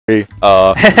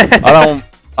I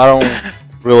don't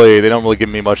really. They don't really give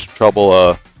me much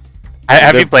trouble.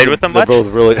 Have you played with them much? Both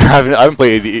really. I haven't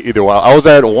played either one. I was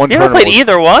at one. You haven't played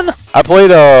either one? I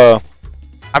played.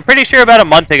 I'm pretty sure about a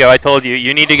month ago I told you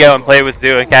you need to go and play with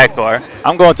Zoo and Cactuar.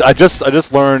 I'm going to. I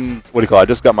just learned. What do you call it? I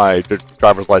just got my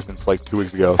driver's license like 2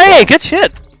 weeks ago. Hey, so, good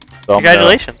shit. So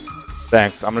Congratulations.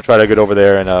 Thanks. I'm gonna try to get over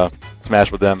there and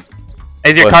smash with them.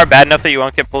 Is your car bad enough that you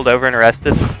won't get pulled over and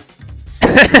arrested?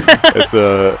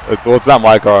 It's not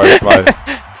my car. It's my.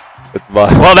 It's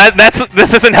my. Well,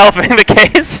 this isn't helping the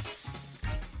case.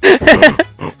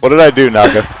 What did I do,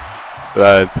 Naka?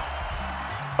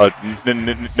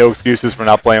 No excuses for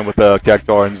not playing with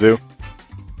Cactuar and Zoo.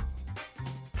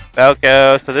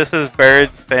 Falco. So this is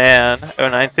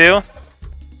Bearsfan092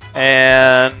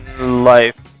 and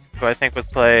Life, who I think was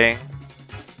playing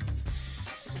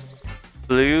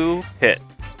Blue Pitt.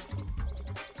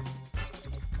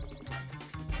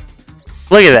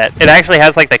 Look at that. It actually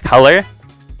has like the color.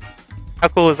 How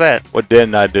cool is that? What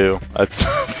didn't I do? Let's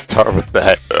start with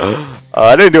that.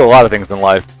 I didn't do a lot of things in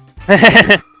life.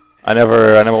 I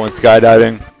never went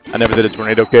skydiving. I never did a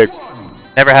tornado kick.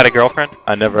 Never had a girlfriend?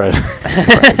 I never had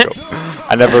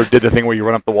I never did the thing where you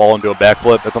run up the wall and do a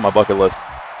backflip. That's on my bucket list.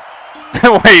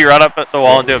 Where you run up at the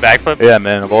wall and do a backflip? Yeah,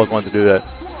 man. I've always wanted to do that.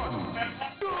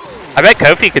 I bet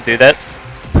Kofi could do that.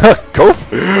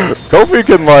 Kofi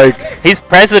can, like... He's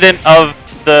president of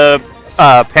the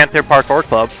Panther Parkour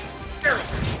Club.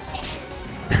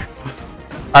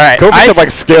 Alright. Kofi could,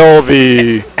 like, scale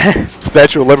the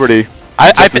Statue of Liberty.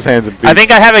 I think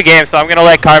I have a game, so I'm going to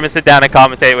let Carmen sit down and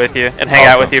commentate with you and hang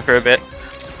out with you for a bit.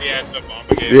 Yeah, it's an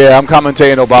Obama game. Yeah, I'm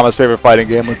commentating Obama's favorite fighting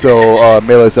game until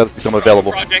Melee subs become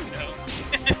available. Project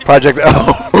O. Project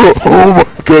O. Oh my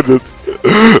goodness.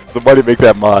 Somebody make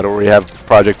that mod where we have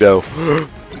Project O.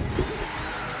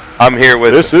 I'm here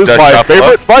with This is my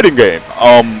favorite fighting game.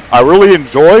 I really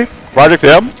enjoy Project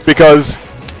M because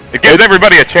it gives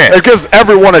everybody a chance. It gives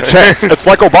everyone a chance. It's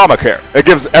like Obamacare. It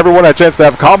gives everyone a chance to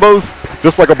have combos,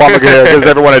 just like Obamacare gives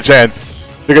everyone a chance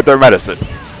to get their medicine.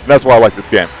 And that's why I like this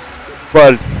game.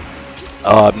 But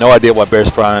no idea why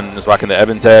Bearsfan is rocking the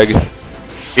Evan tag.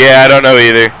 Yeah, I don't know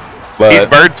either. But he's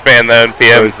Birds fan though in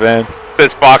PM. Birds fan.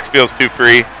 Says Fox feels too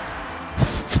free.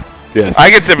 Yes. I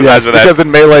can sympathize with that. Because in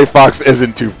Melee, Fox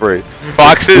isn't too free.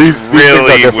 Fox is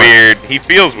really these weird. He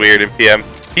feels weird in PM.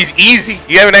 He's easy.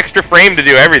 You have an extra frame to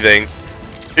do everything.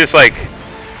 Just like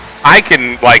I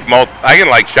can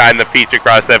shine the peach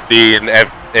across FD and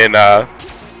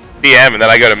PM, and then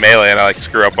I go to Melee and I like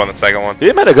screw up on the second one. They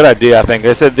had a good idea, I think.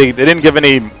 They said they didn't give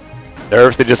any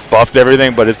nerfs. They just buffed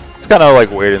everything, but it's kind of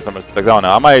like weird in some respects. I don't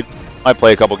know. I might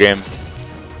play a couple games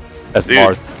as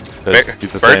Marth.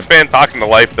 Bearsfan talking to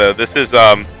life though. This is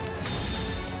Ooh,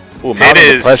 Pitt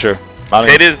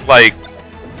is like.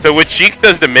 So when Sheik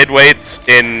does the mid-weights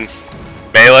in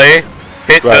Melee,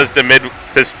 Pitt does the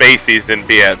mid-to-spacies in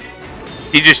PM.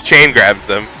 He just chain grabs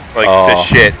them like to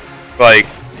shit. Like,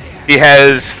 he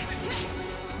has...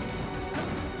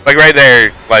 Like right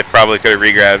there, Life probably could have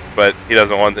re-grabbed, but he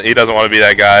doesn't want to be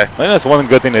that guy. I think that's one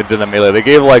good thing they did in Melee. They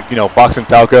gave, like, you know, Fox and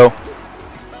Falco.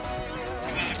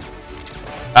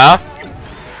 Huh?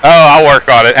 Oh, I'll work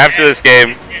on it after this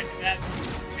game.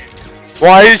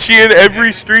 Why is she in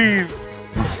every stream?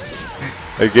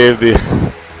 They gave the...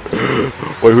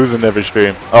 Wait, who's in every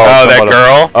stream? Oh, that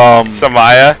girl?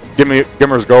 Samaya?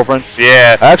 Gimmer's girlfriend?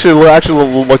 Yeah. I actually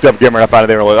looked up Gimmer and I found it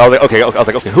there. I was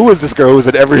like, okay, who is this girl who's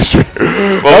in every stream?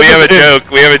 Well, we have a joke.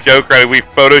 We have a joke, right? We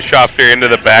photoshopped her into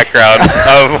the background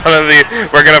of one of the...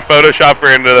 We're going to photoshop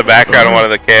her into the background of one of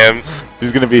the cams.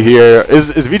 She's going to be here. Is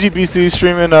VGBC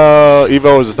streaming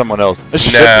Evo or is it someone else? No. It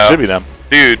should be them.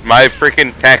 Dude, my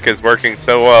freaking tech is working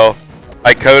so well.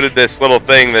 I coded this little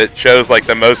thing that shows like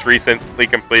the most recently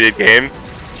completed games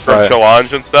from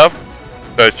Challenge and stuff.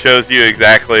 So it shows you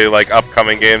exactly like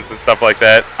upcoming games and stuff like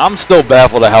that. I'm still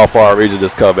baffled at how far our region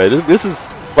has come. This is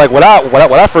like when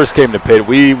I first came to Pitt,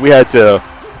 we had to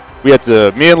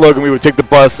me and Logan, we would take the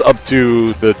bus up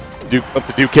to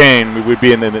Duquesne. We would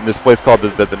be in this place called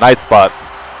the Night Spot.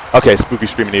 Okay, spooky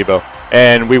streaming Evo,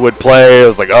 and we would play. It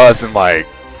was like us and like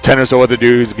 10 or so other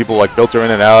dudes. People like filter in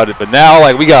and out. But now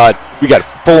like we got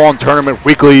full-on tournament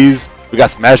weeklies. We got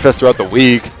Smash Fest throughout the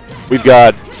week.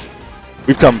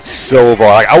 We've come so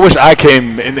far. Like, I wish I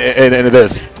came into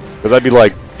this because I'd be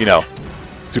like, you know,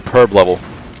 superb level.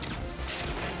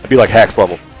 I'd be like Hacks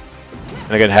level.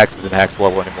 And again, Hacks isn't Hacks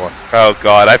level anymore. Oh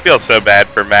god, I feel so bad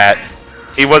for Matt.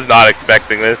 He was not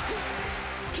expecting this.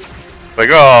 Like,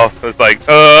 oh, it was like,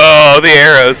 oh, the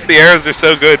arrows. The arrows are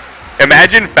so good.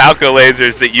 Imagine Falco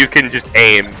lasers that you can just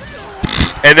aim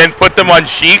and then put them on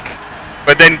Sheik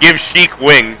but then give Sheik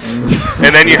wings,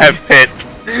 and then you have Pitt.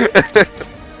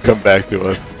 Come back to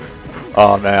us.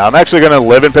 Oh man, I'm actually gonna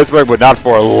live in Pittsburgh, but not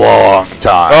for a long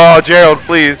time. Oh, Gerald,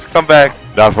 please come back.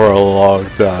 Not for a long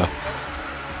time.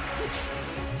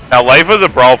 Now, Life was a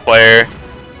brawl player.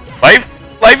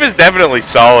 Life is definitely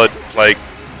solid. Like,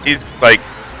 he's like.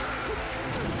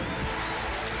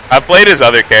 I've played his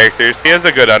other characters. He has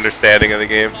a good understanding of the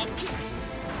game.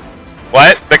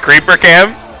 What? The creeper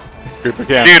cam? Creeper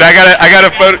cam. Dude, I got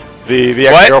a photo. The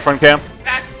ex-girlfriend cam.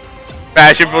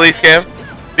 Fashion police cam.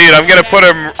 Dude, I'm gonna put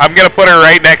her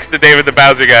right next to David the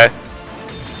Bowser guy.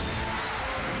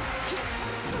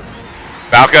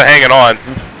 Falco hanging on.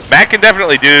 Matt can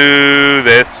definitely do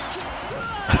this.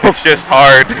 It's just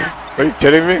hard. Are you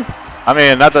kidding me? I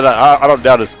mean, not that I don't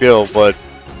doubt his skill, but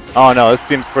oh no, this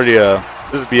seems pretty.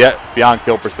 This is beyond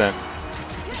kill percent.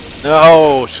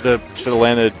 No, should have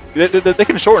landed. They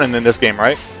can shorten in this game,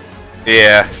 right?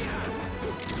 Yeah.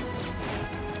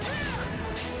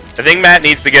 I think Matt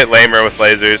needs to get lamer with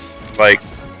lasers. Like,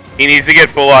 he needs to get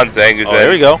full on Zangoose. Oh, there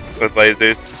we go. With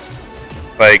lasers.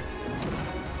 Like,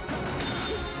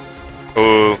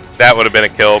 ooh, that would have been a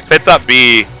kill. Pitt's up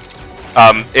B.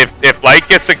 If Light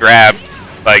gets a grab,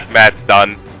 like, Matt's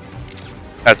done.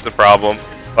 That's the problem.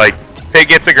 Like, Pitt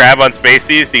gets a grab on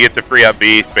Spaceys, he gets a free up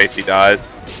B, Spacey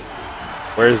dies.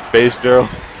 Where's base, Joe?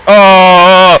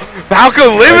 Oh,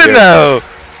 Falco living though.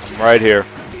 I'm right here.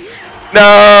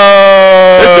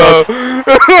 No.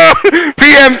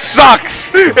 PM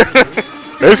sucks.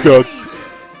 It's good.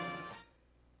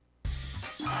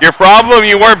 Your problem,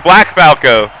 you weren't Black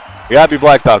Falco. You gotta be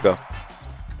Black Falco.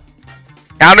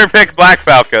 Counterpick Black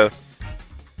Falco.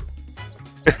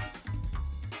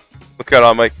 What's going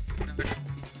on, Mike?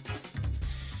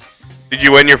 Did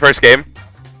you win your first game?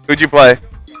 Who'd you play?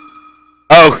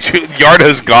 Oh,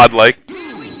 Yarda's godlike.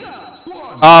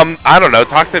 I don't know.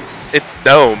 It's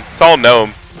Gnome. It's all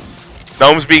Gnome.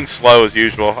 Gnome's being slow as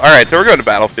usual. Alright, so we're going to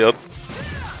Battlefield.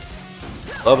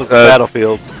 Love is the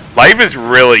Battlefield. Life is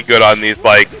really good on these,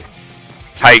 like,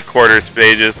 tight quarter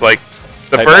stages. Like,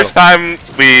 the first time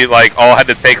we, like, all had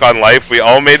to take on Life, we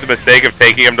all made the mistake of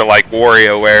taking him to, like,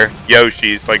 WarioWare,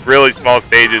 Yoshi's, like, really small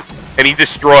stages, and he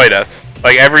destroyed us,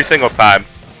 like, every single time.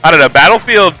 I don't know.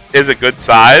 Battlefield is a good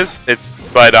size,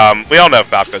 but we all know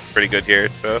Falco's pretty good here,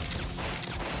 so.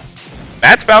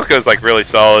 Matt's Falco's, like, really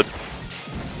solid.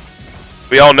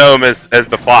 We all know him as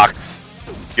the Fox.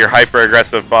 Your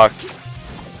hyper-aggressive Fox.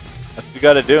 That's what you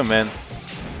gotta do, man.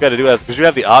 You gotta do that, because you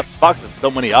have the Fox has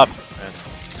so many options, man.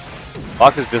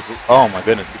 Fox is just, oh my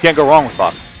goodness. You can't go wrong with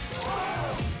Fox.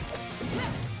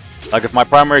 Like, if my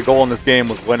primary goal in this game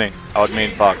was winning, I would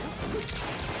main Fox.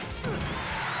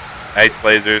 Nice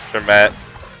lasers from Matt.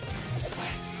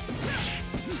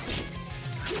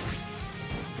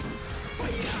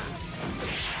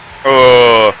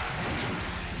 Oh.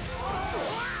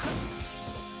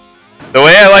 The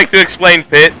way I like to explain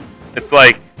Pitt, it's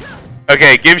like,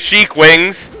 okay, give Sheik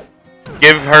wings,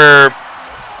 give her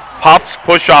Puff's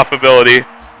push-off ability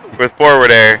with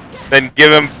forward air, then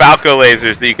give him Falco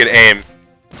lasers that you can aim.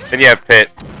 Then you have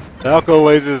Pitt. Falco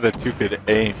lasers that you could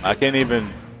aim. I can't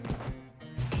even...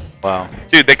 Wow.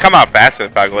 Dude, they come out faster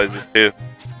than Falco lasers, too.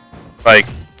 Like,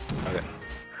 okay.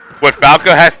 What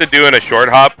Falco has to do in a short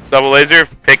hop double laser,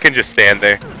 Pitt can just stand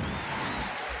there.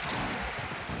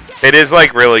 It is,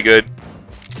 like, really good.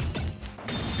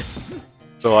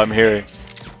 So I'm hearing.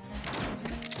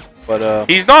 But,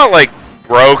 he's not, like,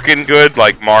 broken good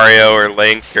like Mario or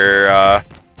Link or,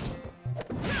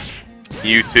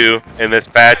 U2 in this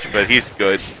patch, but he's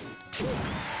good.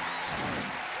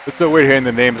 It's so weird hearing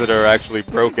the names that are actually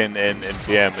broken in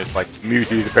PM. It's like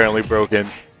Mewtwo's apparently broken.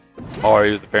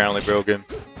 Mario's apparently broken.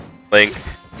 Link.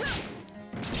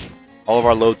 All of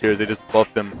our low tiers, they just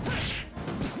buffed them.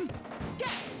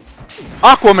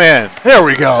 Aquaman! There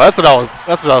we go. That's what I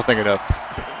was thinking of.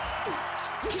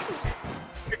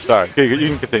 Sorry, you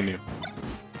can continue.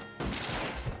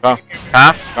 Huh?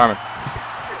 Carmen.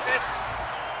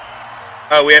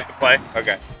 Oh, we have to play?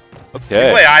 Okay. Okay.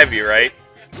 You play Ivy, right?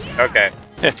 Okay.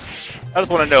 I just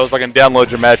want to know so I can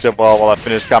download your matchup while I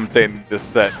finish commentating this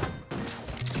set.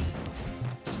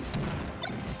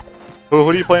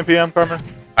 Who do you play in PM, Carmen?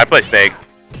 I play Snake.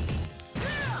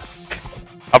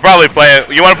 I'll probably play it.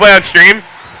 You want to play on stream?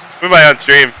 We play on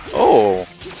stream. Oh.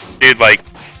 Dude, like,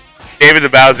 David the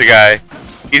Bowser guy,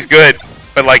 he's good,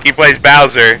 but, like, he plays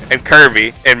Bowser and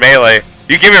Kirby in Melee.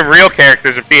 You give him real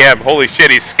characters in PM, holy shit,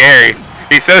 he's scary.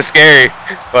 He's so scary.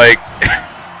 Like...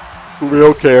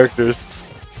 real characters.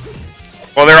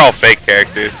 Well, they're all fake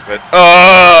characters, but...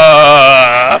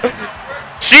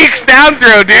 Sheik's down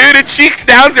throw, dude! It's Sheik's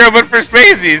down throw, but for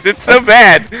Spaceys. It's so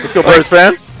bad. Let's go,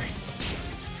 Bearsfan.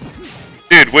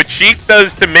 Dude, what Sheik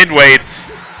does to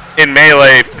midweights in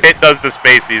Melee, Pitt does the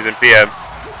Spaceys in PM.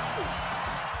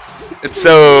 It's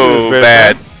so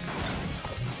bad.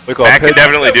 Matt can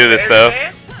definitely do this, though.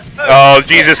 Oh,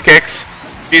 Jesus kicks.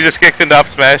 Jesus kicks into up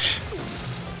smash.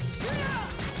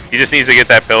 He just needs to get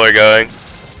that pillar going.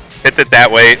 Hits it that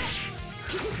weight.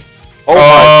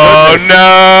 Oh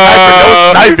no!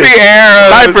 Sniper, no sniping. The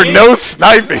arrows. Sniper, no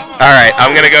sniping. Alright,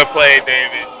 I'm gonna go play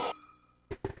David.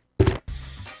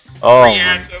 Oh. Free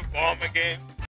ass Obama game.